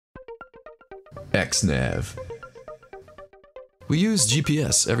XNAV. We use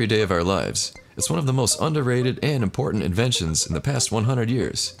GPS every day of our lives. It's one of the most underrated and important inventions in the past 100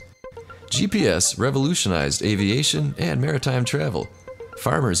 years. GPS revolutionized aviation and maritime travel.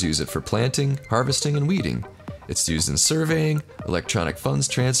 Farmers use it for planting, harvesting, and weeding. It's used in surveying, electronic funds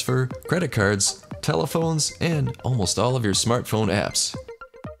transfer, credit cards, telephones, and almost all of your smartphone apps.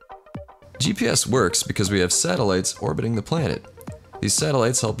 GPS works because we have satellites orbiting the planet. These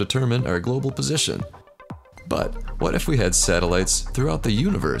satellites help determine our global position. But what if we had satellites throughout the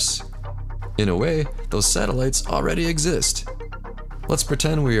universe? In a way, those satellites already exist. Let's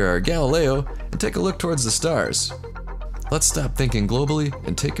pretend we are Galileo and take a look towards the stars. Let's stop thinking globally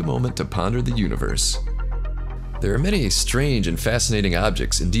and take a moment to ponder the universe. There are many strange and fascinating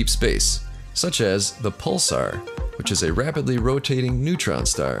objects in deep space, such as the Pulsar, which is a rapidly rotating neutron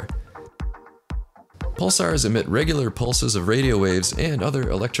star. Pulsars emit regular pulses of radio waves and other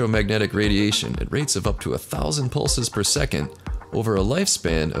electromagnetic radiation at rates of up to 1,000 pulses per second over a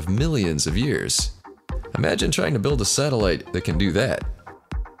lifespan of millions of years. Imagine trying to build a satellite that can do that.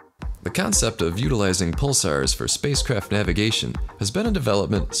 The concept of utilizing pulsars for spacecraft navigation has been in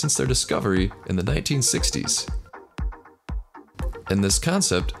development since their discovery in the 1960s. And this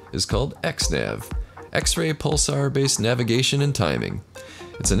concept is called XNAV, X-ray Pulsar-Based Navigation and Timing.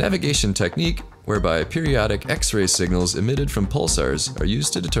 It's a navigation technique whereby periodic X-ray signals emitted from pulsars are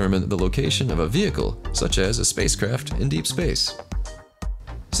used to determine the location of a vehicle, such as a spacecraft in deep space.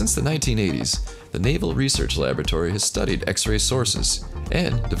 Since the 1980s, the Naval Research Laboratory has studied X-ray sources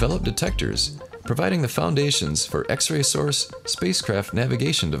and developed detectors, providing the foundations for X-ray source spacecraft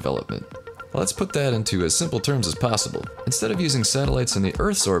navigation development. Let's put that into as simple terms as possible. Instead of using satellites in the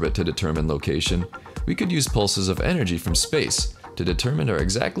Earth's orbit to determine location, we could use pulses of energy from space to determine our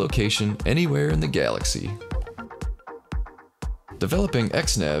exact location anywhere in the galaxy. Developing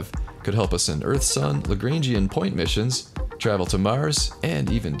XNAV could help us in Earth-Sun Lagrangian point missions, travel to Mars,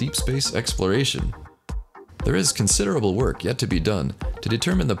 and even deep space exploration. There is considerable work yet to be done to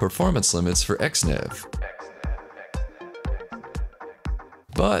determine the performance limits for XNAV.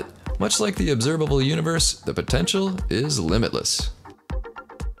 But much like the observable universe, the potential is limitless.